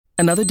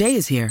Another day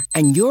is here,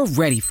 and you're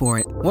ready for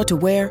it. What to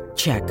wear?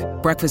 Check.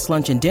 Breakfast,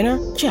 lunch, and dinner?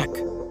 Check.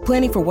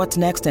 Planning for what's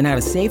next and how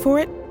to save for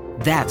it?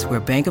 That's where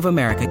Bank of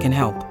America can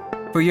help.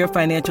 For your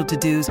financial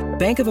to-dos,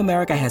 Bank of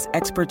America has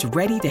experts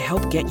ready to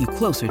help get you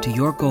closer to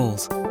your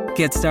goals.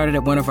 Get started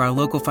at one of our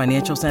local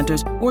financial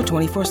centers or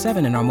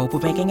 24/7 in our mobile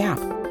banking app.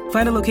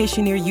 Find a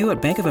location near you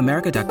at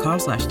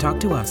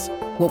bankofamerica.com/talktous.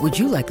 What would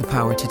you like the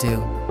power to do?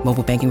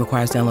 Mobile banking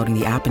requires downloading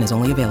the app and is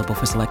only available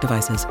for select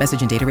devices.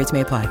 Message and data rates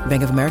may apply.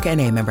 Bank of America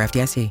N.A., member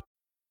FDIC.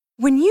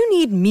 When you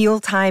need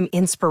mealtime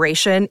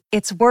inspiration,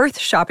 it's worth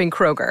shopping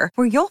Kroger,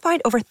 where you'll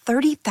find over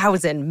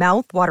 30,000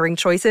 mouth-watering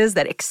choices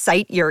that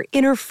excite your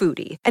inner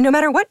foodie. And no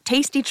matter what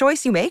tasty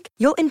choice you make,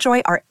 you'll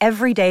enjoy our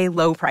everyday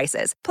low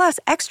prices, plus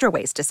extra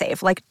ways to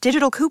save, like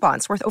digital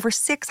coupons worth over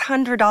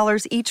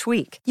 $600 each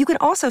week. You can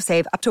also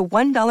save up to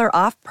 $1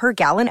 off per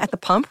gallon at the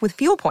pump with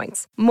fuel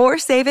points. More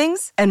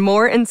savings and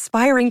more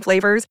inspiring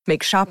flavors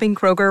make shopping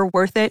Kroger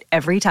worth it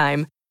every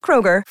time.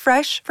 Kroger,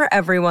 fresh for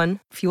everyone.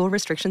 Fuel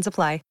restrictions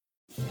apply.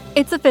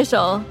 It's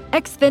official.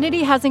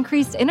 Xfinity has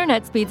increased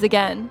internet speeds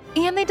again,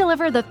 and they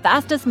deliver the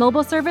fastest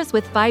mobile service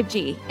with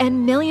 5G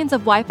and millions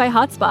of Wi-Fi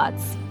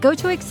hotspots. Go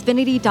to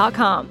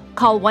Xfinity.com,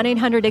 call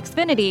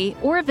 1-800-XFINITY,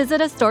 or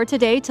visit a store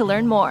today to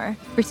learn more.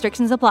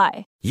 Restrictions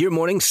apply. Your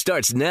morning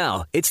starts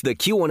now. It's the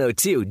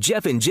Q102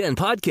 Jeff and Jen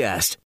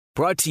podcast,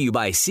 brought to you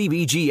by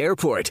CBG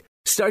Airport.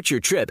 Start your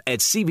trip at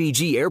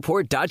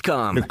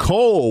CBGAirport.com.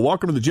 Nicole,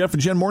 welcome to the Jeff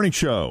and Jen Morning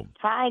Show.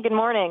 Hi, good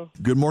morning.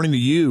 Good morning to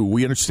you.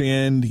 We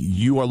understand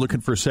you are looking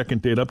for a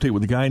second date update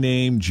with a guy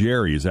named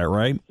Jerry. Is that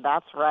right?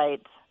 That's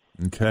right.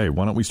 Okay,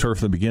 why don't we start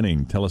from the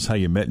beginning? Tell us how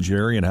you met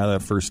Jerry and how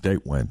that first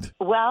date went.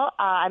 Well,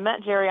 I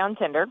met Jerry on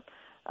Tinder.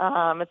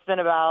 It's been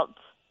about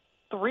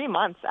 3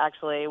 months,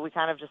 actually. We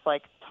kind of just,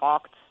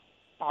 talked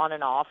on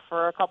and off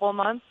for a couple of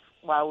months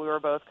while we were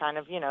both kind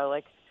of,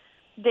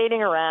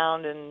 dating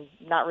around and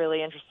not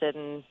really interested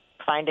in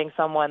finding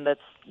someone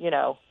that's,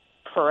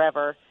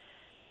 forever.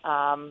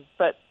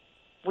 But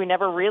we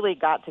never really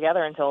got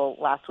together until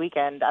last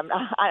weekend.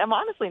 I'm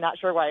honestly not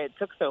sure why it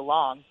took so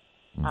long.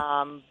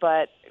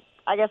 But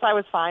I guess I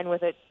was fine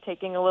with it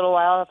taking a little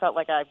while. I felt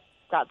like I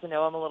got to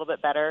know him a little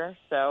bit better.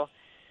 So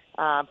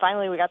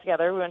finally we got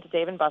together. We went to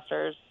Dave &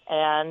 Buster's,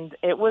 and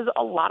it was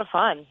a lot of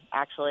fun,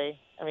 actually.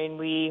 I mean,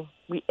 we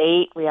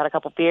ate, we had a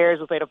couple beers,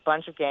 we played a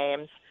bunch of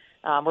games.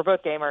 We're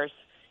both gamers.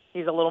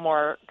 He's a little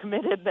more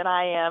committed than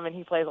I am, and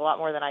he plays a lot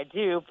more than I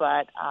do,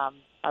 but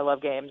I love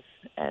games.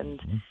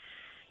 And,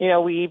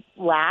 we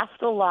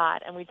laughed a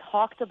lot, and we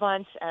talked a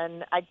bunch,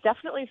 and I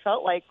definitely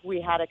felt like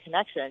we had a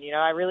connection.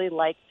 I really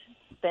liked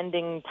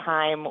spending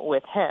time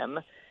with him.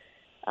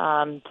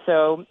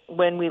 So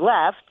when we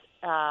left,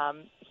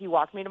 he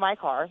walked me to my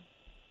car,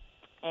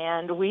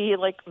 and we,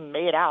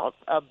 made out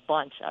a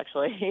bunch,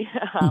 actually,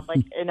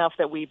 enough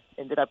that we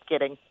ended up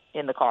getting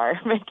in the car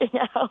making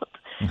out.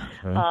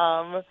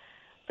 Okay.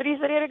 But he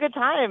said he had a good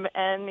time,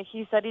 and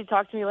he said he'd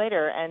talk to me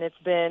later, and it's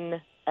been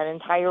an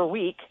entire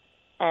week,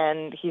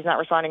 and he's not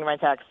responding to my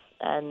texts,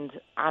 and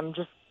I'm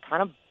just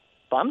kind of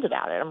bummed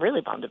about it. I'm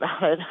really bummed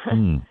about it.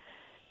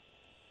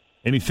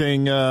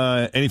 Anything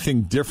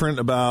different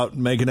about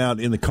making out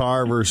in the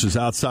car versus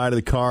outside of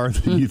the car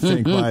that you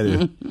think might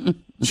have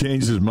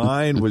changed his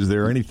mind? Was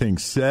there anything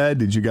said?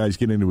 Did you guys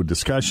get into a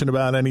discussion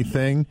about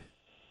anything?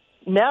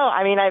 No,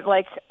 I mean,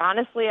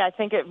 honestly, I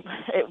think it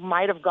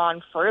might have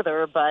gone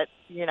further, but,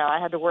 I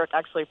had to work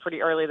actually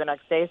pretty early the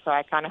next day, so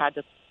I kind of had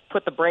to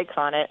put the brakes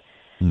on it.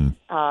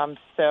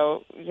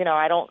 So,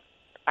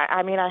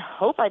 I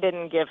hope I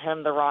didn't give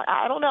him the wrong,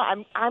 I don't know.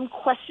 I'm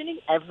questioning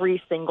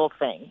every single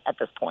thing at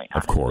this point.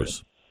 Of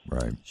course.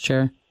 Right.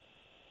 Sure.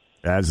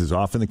 As is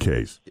often the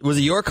case. Was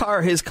it your car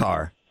or his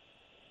car?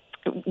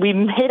 We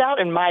made out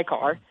in my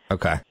car.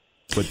 Okay.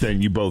 But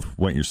then you both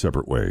went your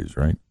separate ways,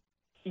 right?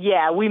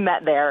 Yeah, we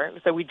met there,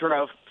 so we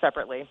drove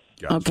separately.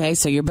 Gotcha. Okay,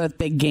 so you're both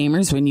big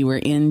gamers. When you were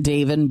in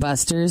Dave &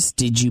 Buster's,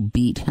 did you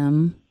beat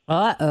him?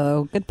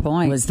 Uh-oh, good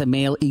point. Was the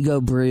male ego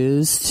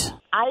bruised?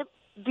 I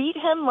beat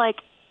him,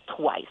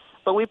 twice,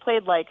 but we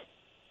played,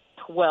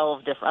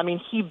 12 different... I mean,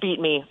 he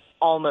beat me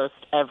almost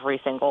every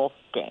single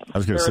game. I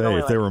was going to say,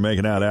 if they were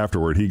making out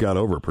afterward, he got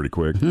over it pretty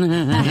quick.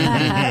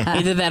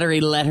 Either that or he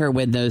let her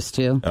win those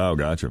two. Oh,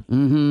 gotcha.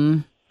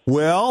 Mm-hmm.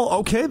 Well,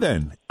 okay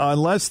then.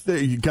 Unless,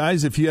 you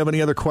guys, if you have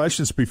any other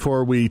questions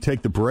before we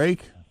take the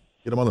break,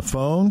 get them on the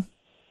phone.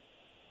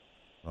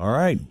 All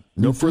right.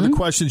 No further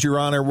questions, Your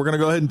Honor. We're going to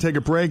go ahead and take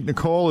a break.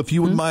 Nicole, if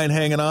you wouldn't mind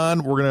hanging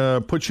on, we're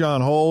going to put you on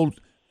hold.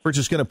 We're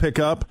just going to pick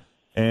up,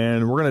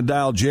 and we're going to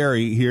dial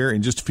Jerry here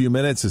in just a few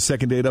minutes. The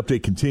second date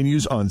update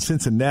continues on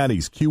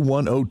Cincinnati's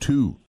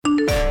Q102.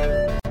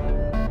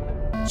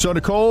 So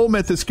Nicole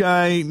met this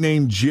guy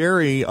named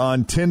Jerry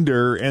on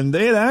Tinder, and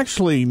they had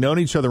actually known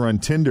each other on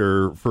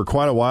Tinder for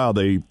quite a while.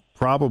 They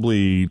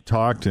probably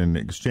talked and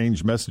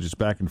exchanged messages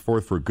back and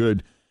forth for a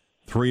good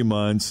 3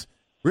 months,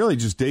 really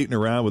just dating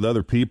around with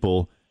other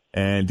people,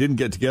 and didn't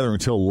get together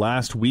until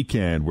last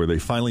weekend, where they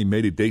finally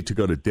made a date to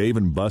go to Dave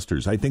 &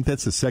 Buster's. I think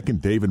that's the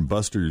second Dave &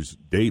 Buster's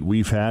date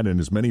we've had in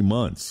as many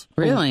months.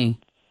 Really?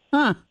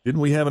 Huh.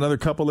 Didn't we have another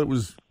couple that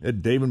was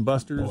at Dave and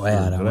Buster's? Boy,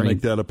 I don't Did I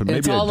make that up? And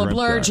It's maybe all I a dreamt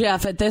blur, that.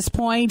 Jeff, at this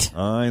point.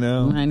 I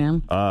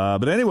know.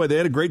 But anyway, they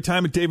had a great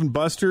time at Dave and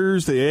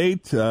Buster's. They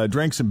ate,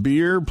 drank some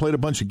beer, played a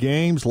bunch of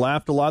games,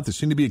 laughed a lot. There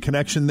seemed to be a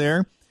connection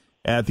there.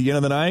 At the end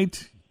of the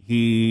night,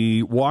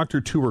 he walked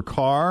her to her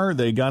car.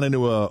 They got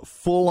into a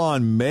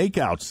full-on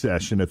makeout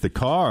session at the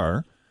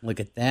car. Look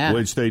at that.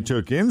 Which they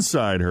took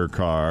inside her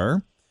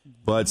car.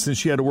 But since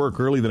she had to work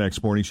early the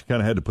next morning, she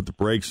kind of had to put the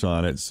brakes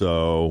on it.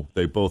 So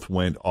they both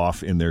went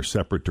off in their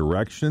separate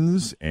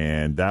directions.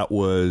 And that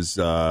was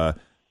not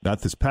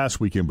this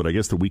past weekend, but I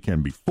guess the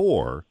weekend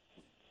before.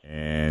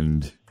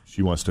 And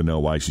she wants to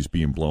know why she's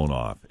being blown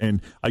off.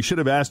 And I should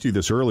have asked you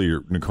this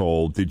earlier,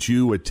 Nicole. Did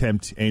you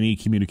attempt any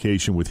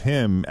communication with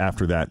him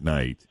after that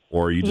night?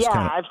 Or are you just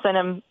kind of... I've sent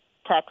him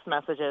text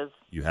messages.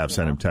 You have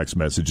sent him text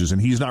messages, and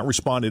he's not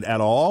responded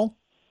at all?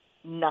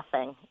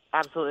 Nothing.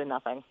 Absolutely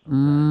nothing.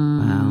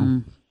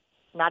 Wow.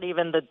 Not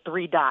even the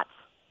 3 dots.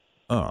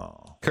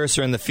 Oh.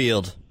 Cursor in the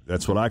field.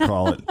 That's what I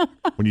call it.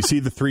 When you see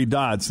the 3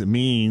 dots, it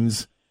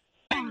means...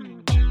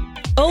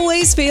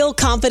 Always feel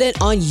confident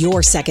on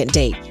your second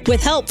date.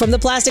 With help from the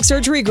Plastic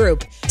Surgery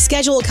Group.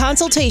 Schedule a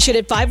consultation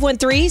at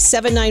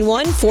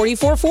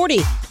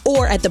 513-791-4440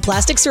 or at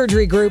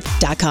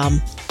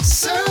theplasticsurgerygroup.com.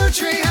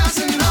 Surgery has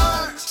an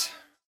art.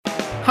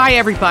 Hi,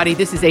 everybody.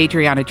 This is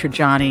Adriana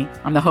Trajani.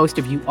 I'm the host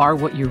of You Are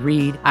What You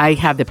Read. I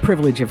have the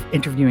privilege of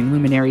interviewing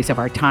luminaries of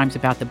our times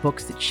about the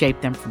books that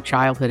shaped them from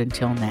childhood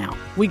until now.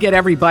 We get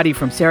everybody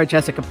from Sarah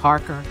Jessica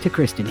Parker to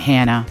Kristen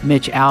Hanna,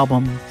 Mitch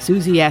Albom,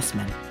 Susie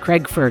Essman,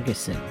 Craig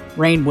Ferguson,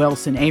 Rainn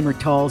Wilson, Amor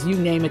Tolls, you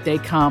name it, they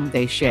come,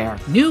 they share.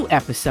 New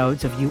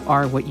episodes of You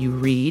Are What You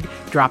Read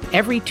drop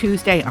every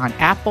Tuesday on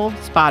Apple,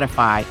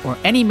 Spotify, or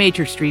any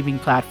major streaming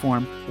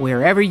platform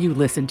wherever you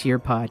listen to your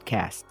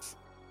podcasts.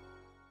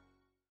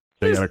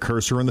 They got a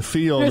cursor in the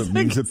field. It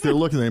means that they're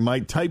looking. They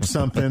might type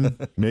something.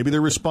 Maybe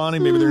they're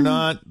responding. Maybe they're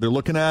not. They're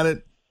looking at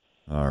it.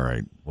 All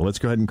right. Well, let's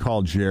go ahead and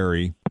call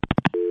Jerry.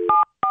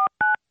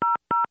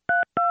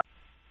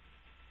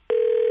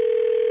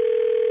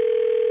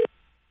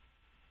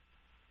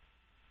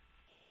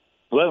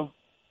 Hello.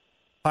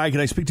 Hi, can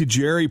I speak to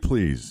Jerry,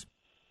 please?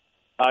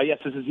 Yes,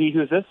 this is he.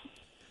 Who is this?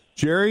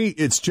 Jerry,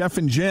 it's Jeff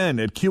and Jen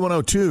at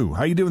Q102.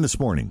 How you doing this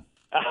morning?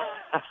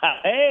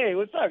 Hey,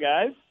 what's up,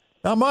 guys?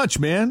 Not much,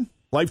 man.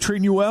 Life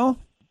treating you well?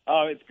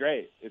 Oh, it's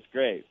great. It's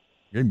great.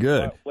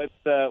 Good. What's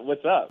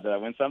up? Did I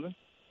win something?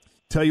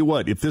 Tell you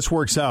what, if this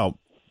works out,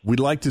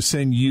 we'd like to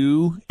send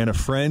you and a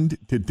friend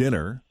to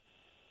dinner.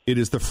 It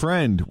is the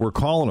friend we're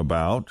calling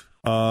about,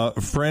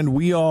 a friend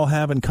we all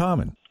have in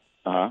common.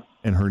 Uh-huh.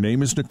 And her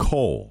name is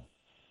Nicole.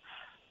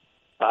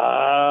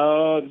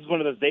 Oh, this is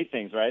one of those date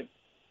things, right?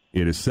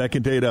 It is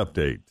second date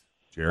update,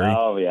 Jerry.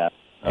 Oh, yeah.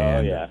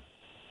 Yeah.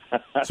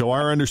 So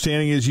our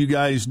understanding is you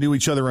guys knew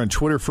each other on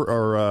Twitter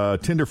or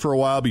Tinder for a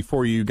while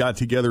before you got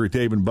together at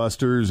Dave &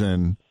 Buster's,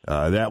 and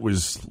that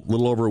was a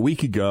little over a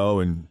week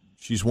ago, and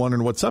she's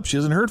wondering what's up. She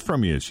hasn't heard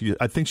from you.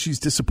 I think she's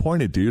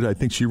disappointed, dude. I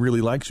think she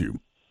really likes you.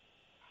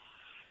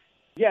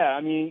 Yeah, I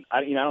mean,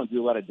 I don't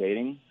do a lot of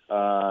dating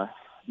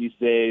these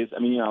days. I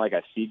mean, like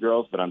I see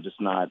girls, but I'm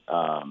just not.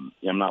 I'm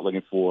not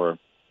looking for,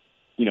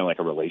 like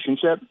a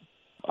relationship.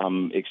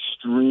 I'm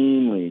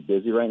extremely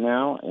busy right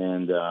now,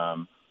 and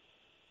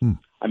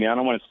I mean, I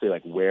don't want to say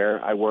like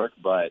where I work,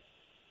 but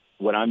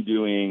what I'm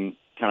doing,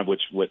 kind of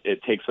what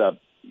it takes up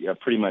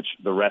pretty much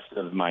the rest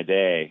of my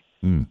day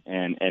and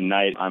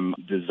night. I'm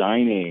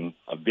designing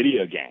a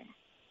video game.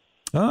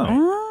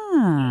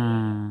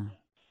 Oh.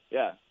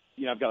 Yeah.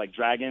 I've got like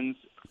dragons,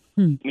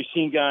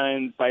 machine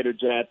guns, fighter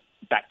jets,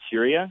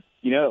 bacteria,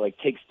 it like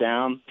takes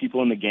down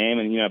people in the game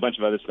and, a bunch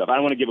of other stuff. I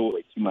don't want to give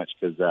away too much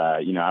because,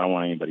 I don't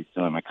want anybody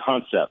stealing my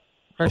concept.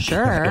 For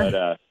sure.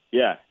 But,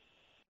 yeah.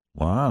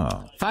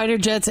 Wow. Fighter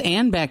jets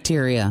and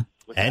bacteria.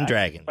 And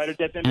dragons. Fighter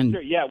jets and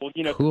bacteria. Yeah, well,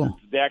 cool.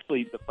 The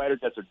fighter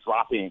jets are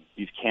dropping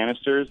these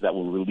canisters that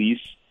will release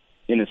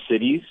in the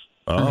cities.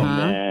 Oh.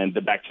 And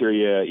the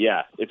bacteria,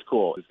 yeah, it's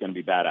cool. It's going to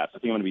be badass. I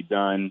think I'm going to be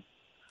done.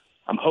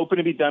 I'm hoping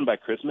to be done by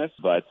Christmas,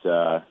 but,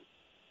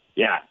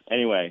 yeah,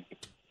 anyway.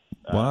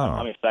 Wow.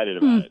 I'm excited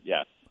about it,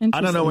 yeah.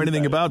 I don't know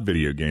anything about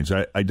video games.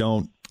 I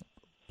don't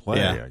play.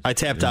 Yeah, I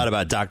tapped out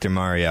about Dr.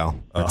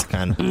 Mario. That's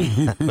kind of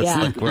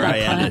like where I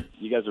ended.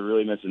 You guys are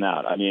really missing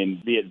out. I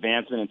mean, the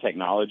advancement in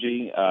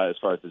technology as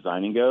far as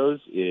designing goes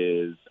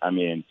is,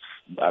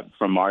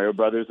 from Mario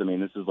Brothers,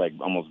 this is like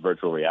almost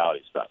virtual reality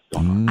stuff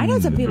going on. I know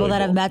some people really that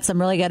cool. have met some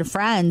really good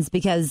friends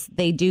because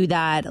they do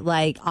that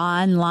like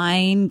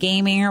online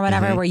gaming or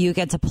whatever, where you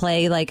get to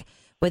play like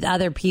with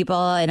other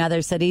people in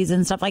other cities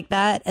and stuff like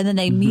that. And then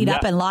they meet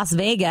up in Las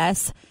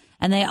Vegas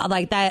and they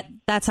like that.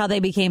 That's how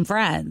they became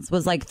friends,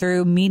 was like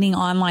through meeting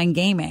online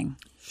gaming.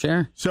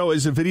 Sure. So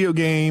is a video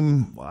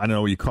game, I don't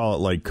know what you call it,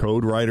 like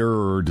code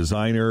writer or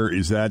designer,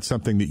 is that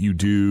something that you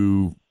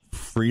do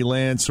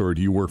freelance or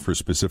do you work for a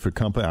specific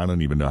company? I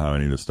don't even know how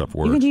any of this stuff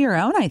works. You can do your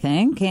own, I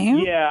think, can't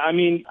you? Yeah, I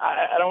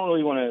don't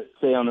really want to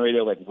say on the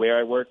radio like where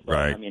I work, but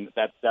right.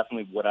 That's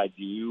definitely what I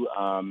do.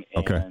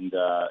 Okay. And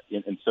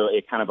so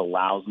it kind of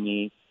allows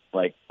me,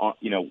 like,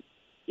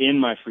 in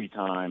my free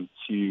time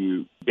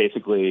to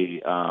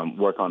basically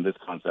work on this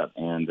concept.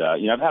 And,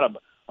 I've had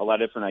a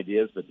lot of different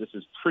ideas, but this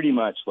is pretty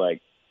much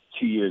like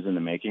 2 years in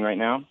the making right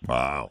now.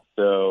 Wow.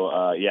 So,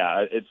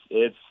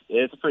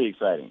 it's pretty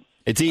exciting.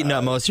 It's eating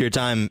up most of your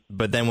time,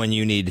 but then when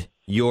you need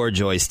your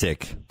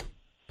joystick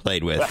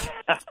played with.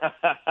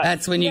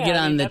 That's when you get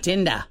on the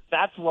Tinder.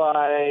 That's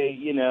why,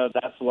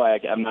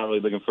 I'm not really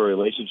looking for a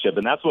relationship.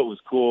 And that's what was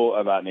cool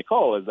about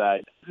Nicole is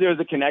that there's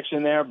a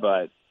connection there,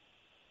 but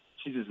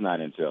she's just not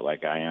into it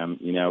like I am,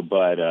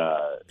 but...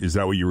 Is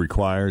that what you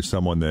require,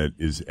 someone that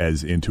is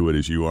as into it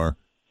as you are?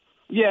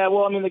 Yeah,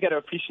 well, they got to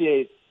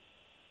appreciate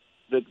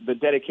the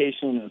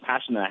dedication and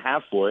passion that I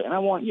have for it. And I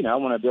want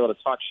to be able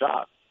to talk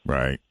shop.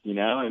 Right.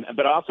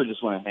 But I also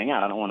just want to hang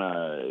out. I don't want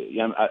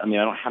to, I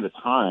don't have the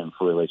time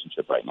for a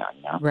relationship right now,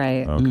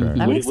 Right. Okay.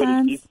 That makes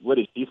sense. What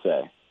did she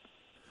say?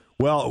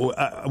 Well,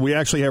 we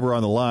actually have her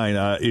on the line.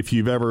 If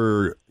you've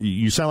ever,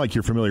 you sound like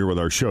you're familiar with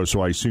our show,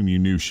 so I assume you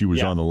knew she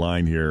was on the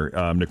line here.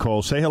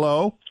 Nicole, say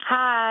hello.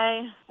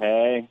 Hi.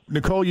 Hey.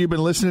 Nicole, you've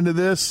been listening to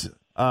this.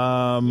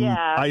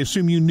 Yeah. I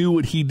assume you knew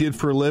what he did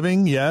for a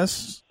living,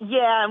 yes?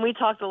 Yeah, and we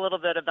talked a little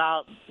bit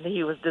about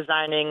he was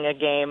designing a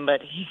game, but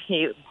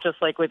he just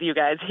like with you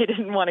guys, he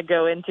didn't want to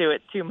go into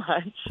it too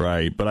much.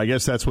 Right, but I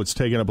guess that's what's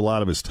taking up a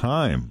lot of his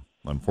time,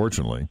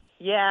 unfortunately.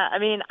 Yeah,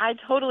 I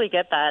totally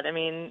get that.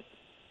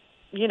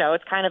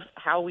 It's kind of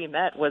how we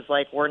met was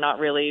like we're not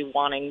really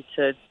wanting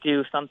to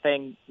do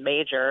something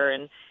major.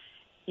 And,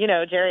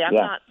 Jerry, I'm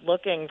not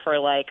looking for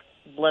like,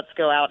 let's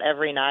go out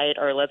every night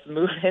or let's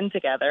move in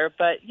together.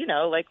 But,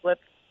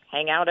 let's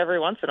hang out every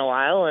once in a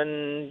while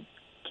and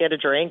get a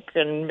drink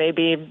and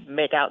maybe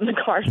make out in the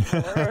car store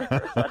or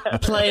whatever.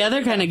 Play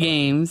other kind of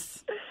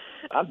games.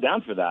 I'm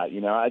down for that.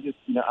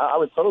 I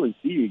would totally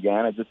see you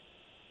again. I just,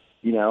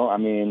 we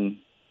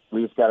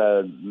just got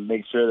to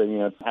make sure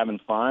that, it's having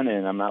fun,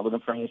 and I'm not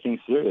looking for anything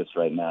serious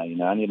right now.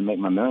 I need to make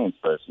my millions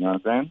first. You know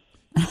what I'm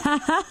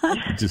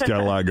saying? Just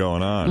got a lot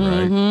going on,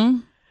 right? Mm-hmm.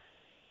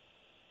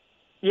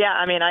 Yeah,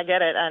 I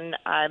get it, and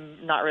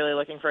I'm not really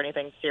looking for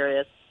anything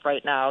serious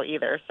right now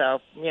either. So,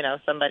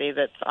 somebody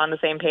that's on the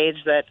same page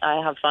that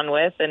I have fun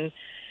with, and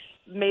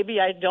maybe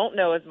I don't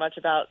know as much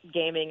about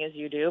gaming as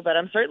you do, but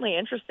I'm certainly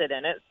interested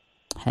in it.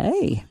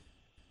 Hey.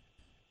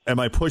 Am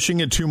I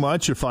pushing it too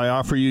much if I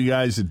offer you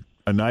guys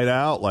a night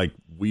out? Like,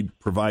 we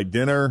provide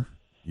dinner,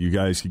 you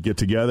guys could get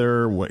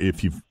together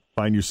if you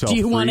find yourself Do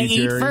you want to eat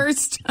Jerry?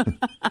 first? I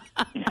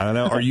don't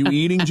know. Are you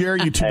eating, Jerry?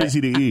 You too busy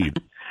to eat?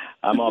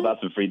 I'm all about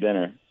some free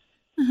dinner.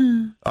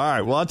 All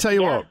right. Well, I'll tell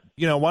you what.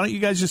 Why don't you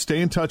guys just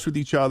stay in touch with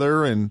each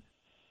other, and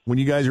when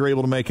you guys are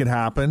able to make it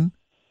happen,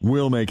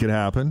 we'll make it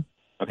happen.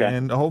 Okay.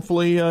 And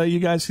hopefully you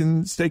guys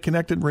can stay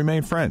connected and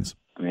remain friends.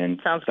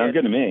 Sounds good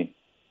to me.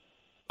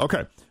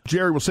 Okay.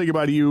 Jerry, we'll say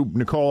goodbye to you.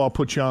 Nicole, I'll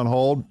put you on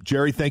hold.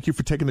 Jerry, thank you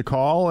for taking the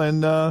call.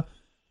 And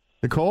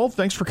Nicole,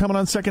 thanks for coming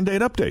on Second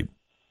Date Update.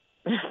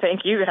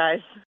 Thank you, guys.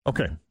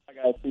 Okay. Bye,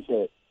 guys.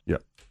 Appreciate it.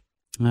 Yep.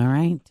 All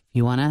right. If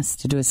you want us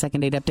to do a Second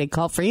Date Update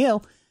call for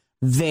you,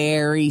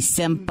 very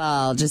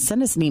simple. Just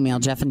send us an email,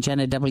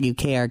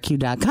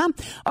 jeffandjen@WKRQ.com,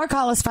 or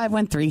call us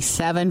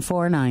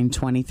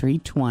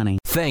 513-749-2320.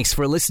 Thanks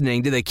for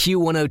listening to the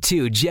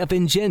Q102 Jeff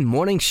and Jen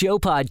Morning Show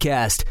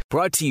podcast,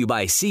 brought to you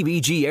by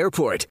CBG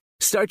Airport.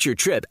 Start your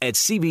trip at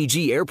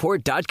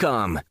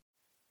CBGAirport.com.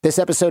 This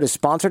episode is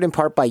sponsored in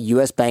part by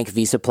U.S. Bank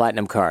Visa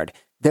Platinum Card.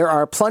 There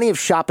are plenty of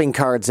shopping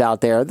cards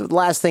out there. The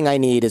last thing I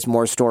need is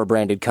more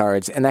store-branded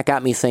cards, and that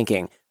got me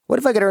thinking. What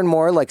if I could earn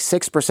more, like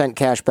 6%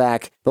 cash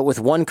back, but with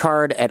one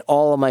card at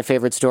all of my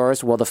favorite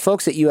stores? Well, the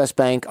folks at U.S.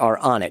 Bank are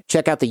on it.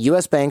 Check out the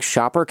U.S. Bank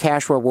Shopper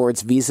Cash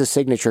Rewards Visa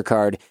Signature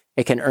Card.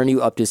 It can earn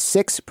you up to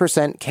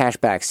 6% cash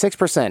back.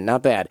 6%,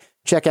 not bad.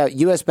 Check out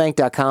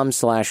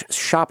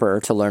usbank.com/shopper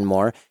to learn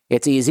more.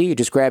 It's easy. You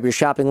just grab your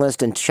shopping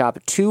list and shop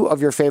 2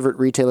 of your favorite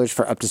retailers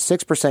for up to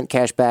 6%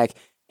 cash back,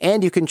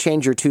 and you can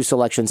change your 2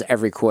 selections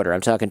every quarter.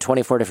 I'm talking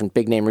 24 different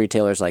big-name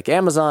retailers like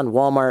Amazon,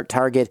 Walmart,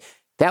 Target.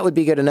 That would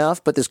be good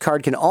enough, but this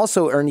card can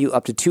also earn you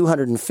up to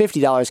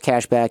 $250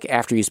 cash back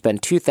after you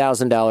spend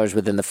 $2,000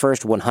 within the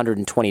first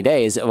 120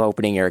 days of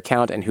opening your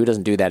account, and who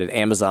doesn't do that at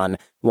Amazon,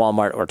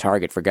 Walmart, or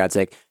Target, for God's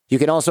sake? You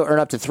can also earn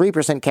up to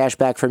 3% cash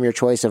back from your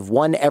choice of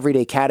one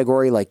everyday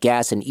category like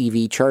gas and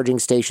EV charging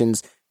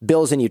stations,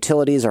 bills and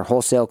utilities, or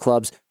wholesale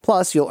clubs.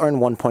 Plus, you'll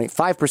earn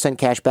 1.5%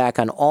 cash back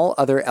on all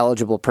other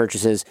eligible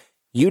purchases.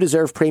 You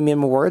deserve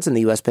premium rewards, and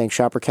the U.S. Bank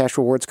Shopper Cash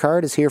Rewards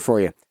card is here for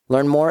you.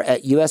 Learn more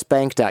at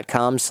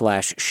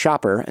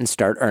usbank.com/shopper and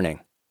start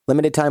earning.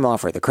 Limited time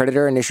offer. The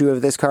creditor and issuer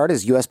of this card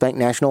is U.S. Bank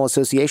National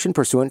Association,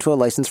 pursuant to a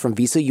license from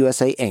Visa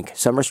USA, Inc.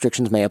 Some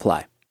restrictions may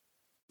apply.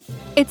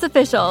 It's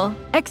official.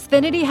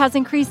 Xfinity has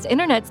increased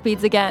internet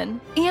speeds again,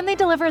 and they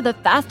deliver the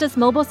fastest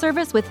mobile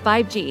service with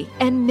 5G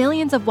and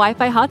millions of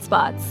Wi-Fi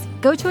hotspots.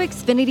 Go to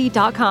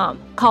Xfinity.com,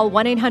 call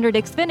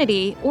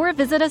 1-800-XFINITY, or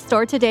visit a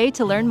store today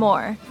to learn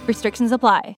more. Restrictions apply.